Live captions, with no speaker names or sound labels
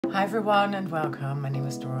Hi everyone and welcome, my name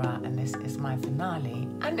is Dora and this is my finale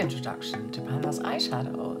and introduction to Pan Those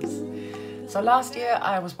Eyeshadows. So last year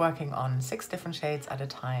I was working on 6 different shades at a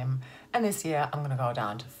time, and this year I'm going to go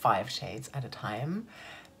down to 5 shades at a time,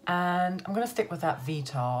 and I'm going to stick with that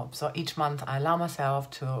veto. So each month I allow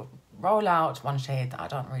myself to roll out one shade that I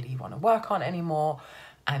don't really want to work on anymore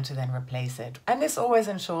and to then replace it. And this always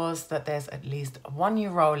ensures that there's at least one new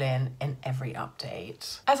roll in every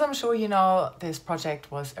update. As I'm sure you know, this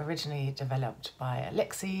project was originally developed by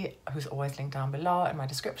Alexy, who's always linked down below in my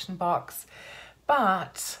description box.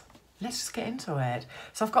 But let's just get into it.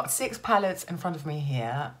 So I've got 6 palettes in front of me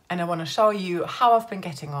here, and I want to show you how I've been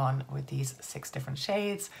getting on with these 6 different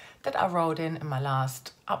shades that I rolled in my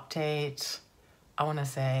last update. I want to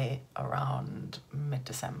say around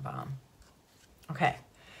mid-December. Okay.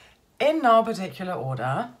 In no particular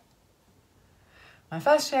order, my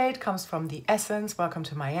first shade comes from the Essence Welcome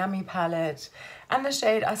to Miami palette, and the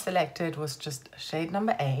shade I selected was just shade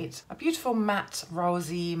number 8, a beautiful matte,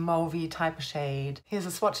 rosy, mauvey type of shade. Here's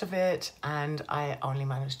a swatch of it, and I only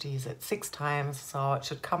managed to use it 6 times, so it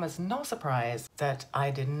should come as no surprise that I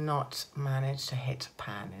did not manage to hit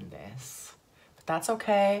pan in this. But that's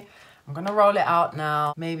okay. I'm gonna roll it out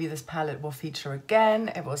now. Maybe this palette will feature again.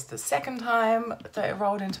 It was the 2nd time that it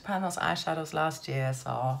rolled into Pan Those Eyeshadows last year,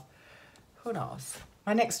 so who knows.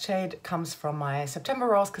 My next shade comes from my September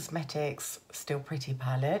Rose Cosmetics Still Pretty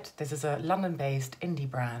palette. This is a London-based indie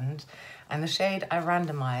brand, and the shade I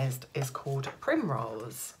randomized is called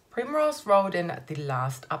Primrose. Primrose rolled in at the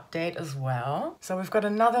last update as well. So we've got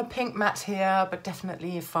another pink matte here, but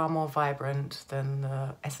definitely far more vibrant than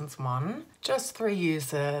the Essence one. Just 3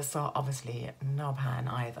 uses, so obviously no pan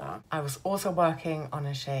either. I was also working on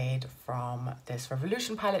a shade from this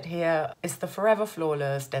Revolution palette here. It's the Forever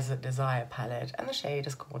Flawless Desert Desire palette, and the shade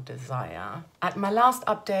is called Desire. At my last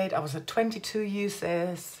update, I was at 22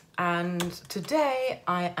 uses. And today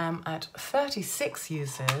I am at 36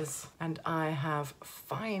 uses, and I have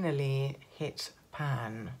finally hit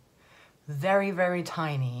pan. Very, very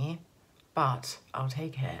tiny, but I'll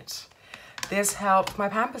take it. This helped my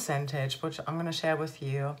pan percentage, which I'm going to share with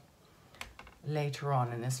you later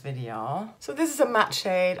on in this video. So this is a matte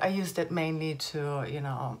shade. I used it mainly to, you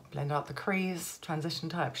know, blend out the crease, transition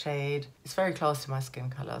type shade. It's very close to my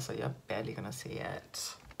skin color, so you're barely going to see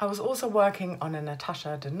it. I was also working on a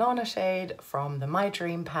Natasha Denona shade from the My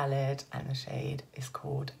Dream palette, and the shade is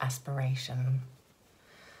called Aspiration.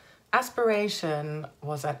 Aspiration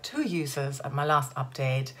was at 2 uses at my last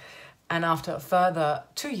update, and after a further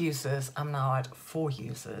 2 uses, I'm now at 4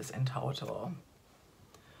 uses in total.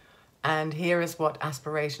 And here is what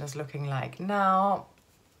Aspiration is looking like now.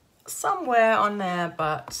 Somewhere on there,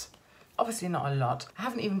 but obviously not a lot. I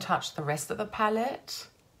haven't even touched the rest of the palette,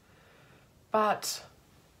 but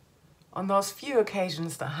on those few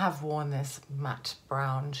occasions that I have worn this matte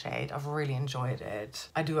brown shade, I've really enjoyed it.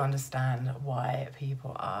 I do understand why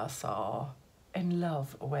people are so in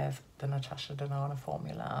love with the Natasha Denona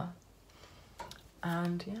formula.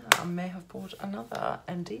 And yeah, I may have bought another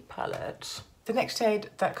ND palette. The next shade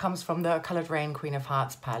that comes from the Coloured Raine Queen of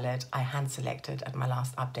Hearts palette, I hand selected at my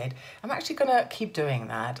last update. I'm actually gonna keep doing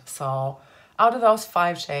that. So out of those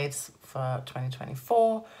 5 shades for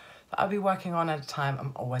 2024, I'll be working on at a time,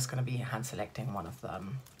 I'm always going to be hand selecting one of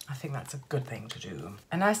them. I think that's a good thing to do.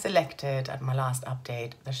 And I selected at my last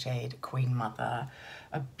update the shade Queen Mother,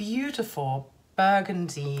 a beautiful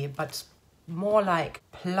burgundy but more like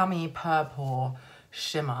plummy purple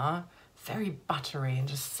shimmer, very buttery and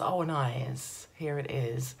just so nice. Here it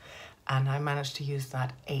is, and I managed to use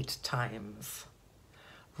that 8 times.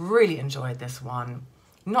 Really enjoyed this one,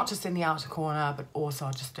 not just in the outer corner but also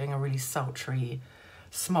just doing a really sultry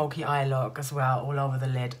smoky eye look as well, all over the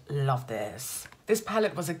lid. Love this. This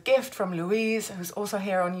palette was a gift from Louise, who's also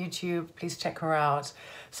here on YouTube. Please check her out.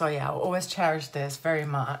 So yeah, I'll always cherish this very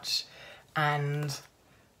much. And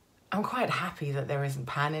I'm quite happy that there isn't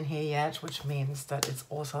pan in here yet, which means that it's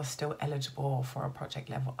also still eligible for a Project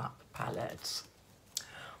Level Up palette.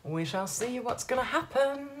 We shall see what's gonna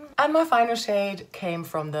happen. And my final shade came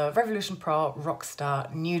from the Revolution Pro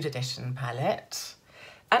Rockstar Nude Edition palette,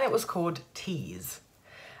 and it was called Tease.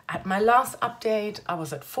 At my last update, I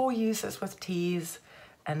was at 4 uses with Tease,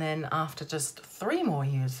 and then after just 3 more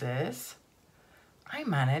uses, I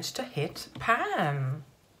managed to hit pan.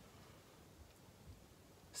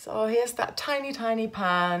 So here's that tiny, tiny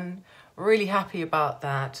pan. Really happy about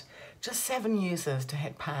that. Just 7 uses to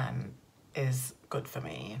hit pan is good for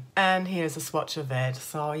me. And here's a swatch of it.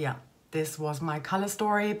 So yeah, this was my color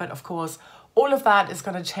story, but of course, all of that is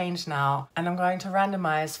going to change now, and I'm going to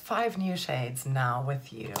randomize 5 new shades now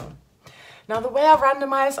with you. Now the way I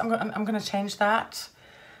randomize, I'm going to change that.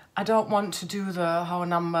 I don't want to do the whole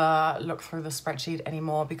number, look through the spreadsheet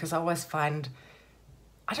anymore, because I always find,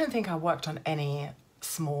 I don't think I worked on any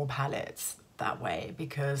small palettes that way,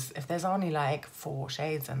 because if there's only like 4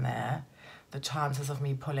 shades in there, the chances of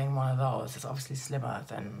me pulling one of those is obviously slimmer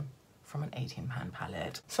than from an 18-pan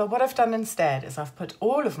palette. So what I've done instead is I've put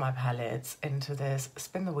all of my palettes into this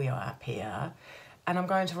spin the wheel app here, and I'm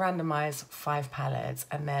going to randomize 5 palettes,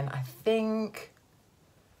 and then I think,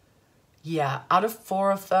 yeah, out of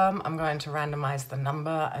 4 of them, I'm going to randomize the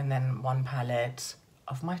number, and then 1 palette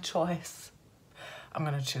of my choice, I'm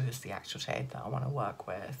going to choose the actual shade that I want to work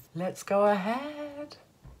with. Let's go ahead.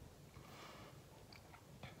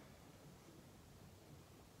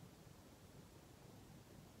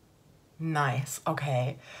 Nice,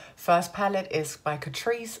 okay. First palette is by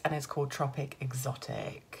Catrice and it's called Tropic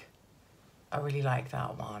Exotic. I really like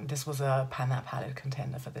that one. This was a Pan That Palette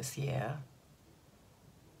contender for this year.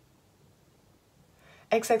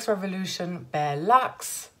 XX Revolution Bare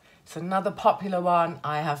Luxx. It's another popular one.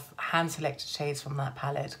 I have hand selected shades from that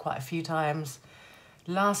palette quite a few times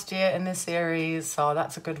last year in this series, so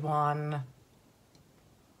that's a good one.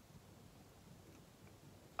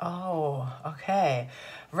 Oh, okay.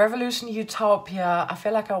 Revolution Eutopia. I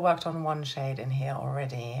feel like I worked on 1 shade in here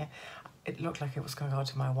already. It looked like it was going to go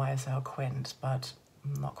to my YSL Quint, but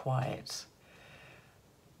not quite.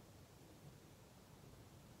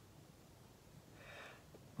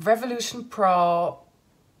 Revolution Pro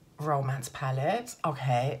Romance Palette.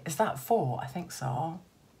 Okay, is that 4? I think so.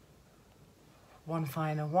 One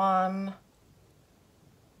Finer One.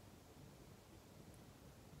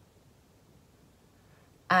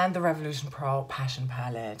 And the Revolution Pro Passion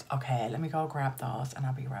Palette. Okay, let me go grab those and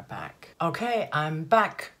I'll be right back. Okay, I'm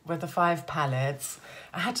back with the 5 palettes.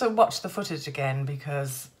 I had to watch the footage again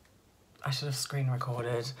because I should have screen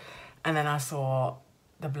recorded. And then I saw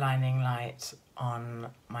the blinding light on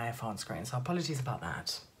my phone screen, so apologies about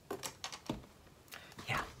that.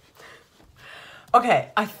 Yeah.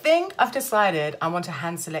 Okay, I think I've decided I want to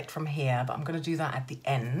hand select from here, but I'm gonna do that at the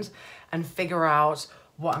end and figure out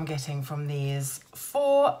what I'm getting from these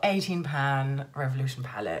 4 18-pan Revolution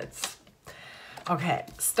palettes. Okay,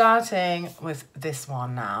 starting with this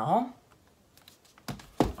one now.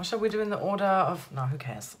 Or shall we do in the order of, no, who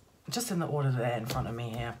cares? Just in the order they're in front of me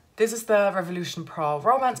here. This is the Revolution Pro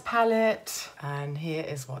Romance palette, and here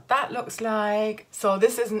is what that looks like. So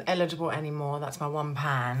this isn't eligible anymore, that's my 1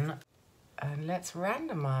 pan. And let's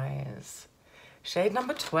randomize. Shade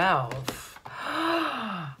number 12.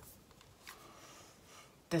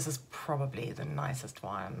 This is probably the nicest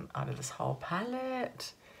one out of this whole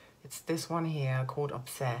palette. It's this one here called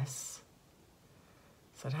Obsess.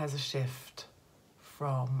 So it has a shift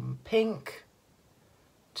from pink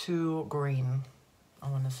to green, I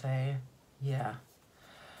want to say. Yeah.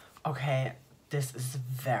 Okay, this is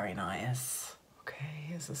very nice. Okay,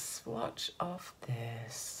 here's a swatch of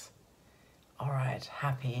this. All right,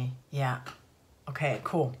 happy. Yeah. Okay,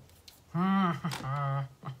 cool.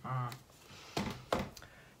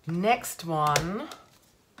 Next one,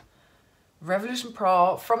 Revolution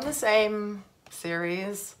Pro from the same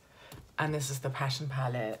series, and this is the Passion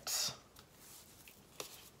palette.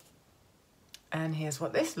 And here's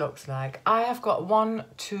what this looks like. I have got 1,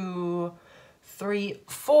 2, 3,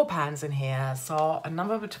 4 pans in here, so a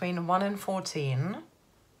number between 1 and 14.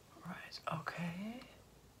 Right, okay.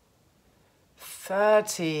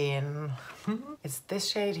 13. It's this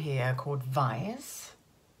shade here called Vice.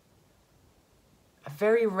 A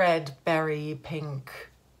very red berry pink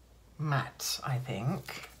matte, I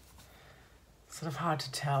think. Sort of hard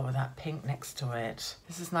to tell with that pink next to it.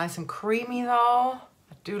 This is nice and creamy though.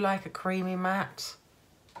 I do like a creamy matte.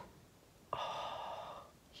 Oh,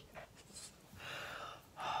 yes.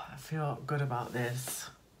 Oh, I feel good about this.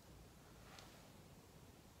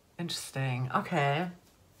 Interesting, okay.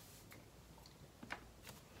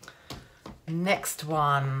 Next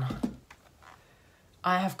one.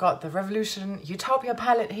 I have got the Revolution Eutopia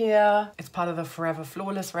palette here. It's part of the Forever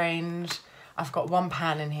Flawless range. I've got 1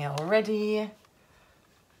 pan in here already.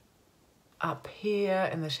 Up here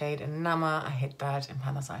in the shade Enamor, I hit that in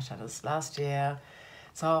Pan Those Eyeshadows last year.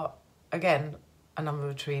 So again, a number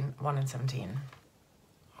between 1 and 17.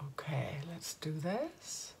 Okay, let's do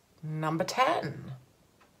this. Number 10.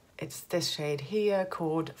 It's this shade here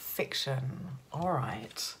called Fiction. All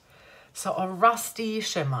right. So a rusty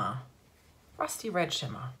shimmer. Rusty red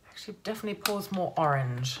shimmer. Actually definitely pours more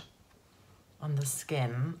orange on the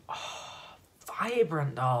skin. Oh,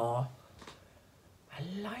 vibrant though. I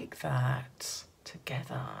like that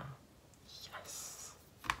together. Yes.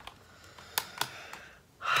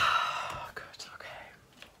 Good, okay.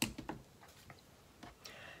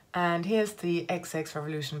 And here's the XX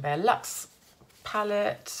Revolution Bare Luxx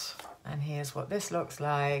palette. And here's what this looks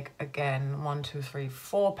like. Again, 1, 2, 3,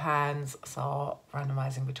 4 pans. So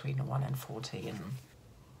randomizing between 1 and 14.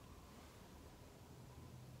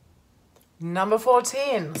 Number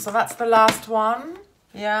 14. So that's the last one.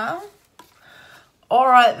 Yeah. All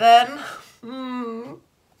right then.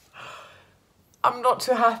 I'm not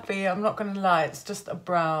too happy. I'm not going to lie. It's just a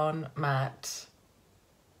brown matte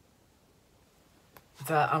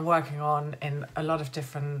that I'm working on in a lot of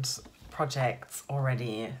different projects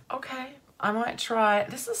already. Okay, I might try.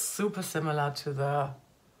 This is super similar to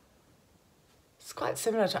it's quite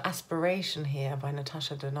similar to Aspiration here by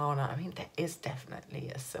Natasha Denona. I mean, there is definitely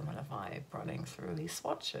a similar vibe running through these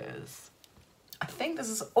swatches. I think this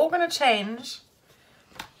is all gonna change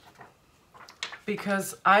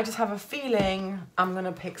because I just have a feeling I'm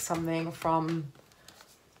gonna pick something from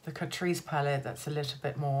the Catrice palette that's a little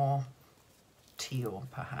bit more teal,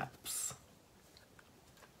 perhaps.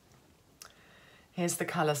 Here's the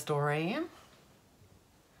color story.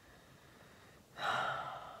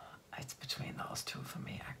 It's between those two for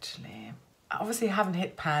me, actually. I obviously haven't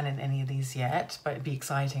hit pan in any of these yet, but it'd be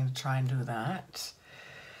exciting to try and do that.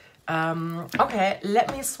 Okay,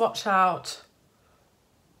 let me swatch out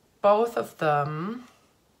both of them.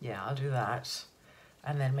 Yeah, I'll do that.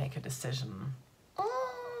 And then make a decision.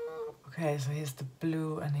 Okay, so here's the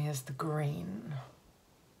blue and here's the green.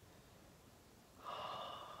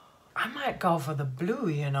 I might go for the blue,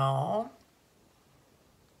 you know.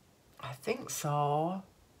 I think so.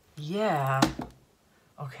 Yeah.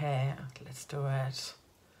 Okay, let's do it.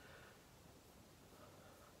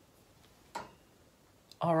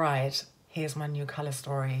 All right, here's my new color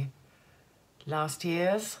story. Last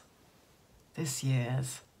year's, this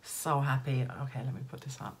year's. So happy. Okay, let me put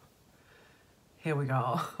this up. Here we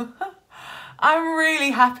go. I'm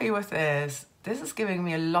really happy with this. This is giving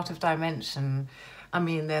me a lot of dimension. I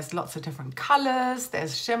mean, there's lots of different colors,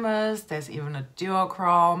 there's shimmers, there's even a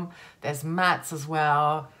duochrome, there's mattes as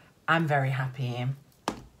well. I'm very happy.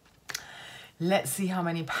 Let's see how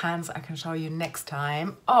many pans I can show you next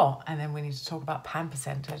time. Oh, and then we need to talk about pan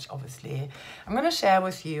percentage, obviously. I'm gonna share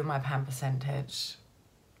with you my pan percentage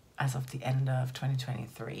as of the end of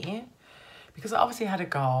 2023. Because I obviously had a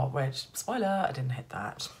goal, which, spoiler, I didn't hit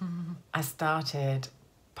that. I started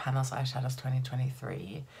Pan Those Eyeshadows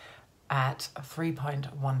 2023 at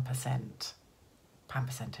 3.1% pan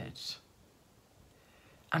percentage.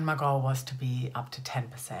 And my goal was to be up to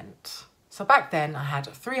 10%. So back then I had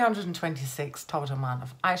 326 total amount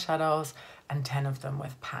of eyeshadows and 10 of them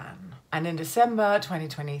with pan. And in December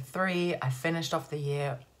 2023, I finished off the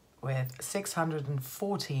year with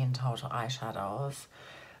 614 total eyeshadows.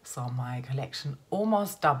 So my collection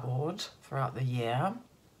almost doubled throughout the year.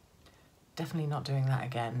 Definitely not doing that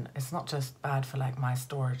again. It's not just bad for like my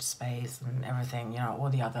storage space and everything, you know, all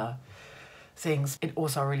the other things. It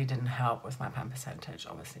also really didn't help with my pan percentage,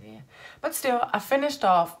 obviously. But still, I finished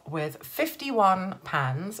off with 51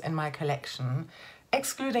 pans in my collection,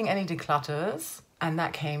 excluding any declutters, and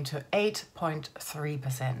that came to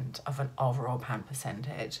 8.3% of an overall pan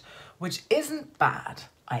percentage, which isn't bad,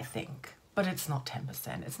 I think, but it's not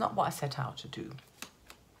 10%. It's not what I set out to do.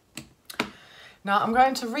 Now I'm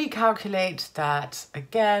going to recalculate that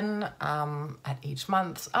again at each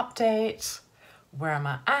month's update. Where am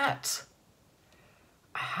I at?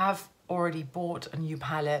 I have already bought a new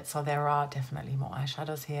palette, so there are definitely more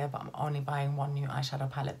eyeshadows here, but I'm only buying one new eyeshadow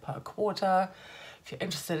palette per quarter. If you're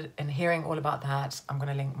interested in hearing all about that, I'm going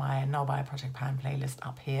to link my No Buy Project Pan playlist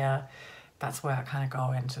up here. That's where I kind of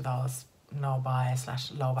go into those no buy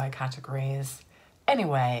 / low buy categories.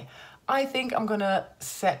 Anyway, I think I'm gonna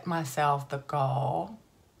set myself the goal.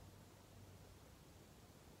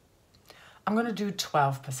 I'm gonna do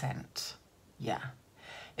 12%. Yeah.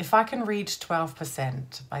 If I can reach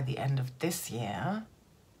 12% by the end of this year,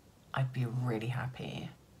 I'd be really happy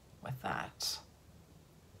with that.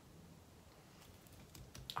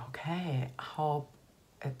 Okay, I hope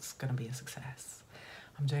it's gonna be a success.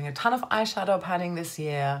 I'm doing a ton of eyeshadow panning this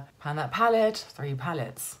year. Pan that palette, 3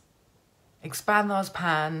 palettes. Expand those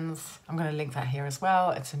pans. I'm gonna link that here as well.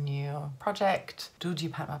 It's a new project. Do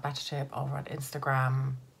Pan my batch tip over on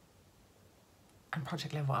Instagram. And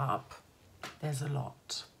Project Level Up. There's a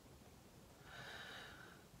lot.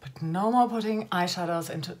 But no more putting eyeshadows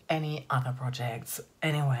into any other projects.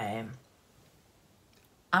 Anyway,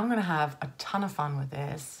 I'm gonna have a ton of fun with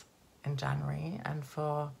this in January and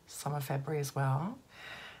for summer February as well.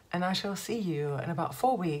 And I shall see you in about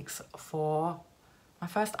 4 weeks for my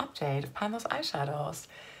first update of Pan Those Eyeshadows.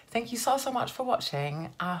 Thank you so much for watching.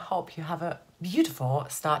 I hope you have a beautiful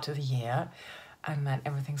start to the year. and that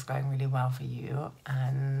everything's going really well for you.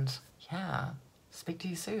 And yeah, speak to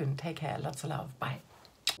you soon. Take care. Lots of love.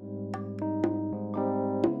 Bye.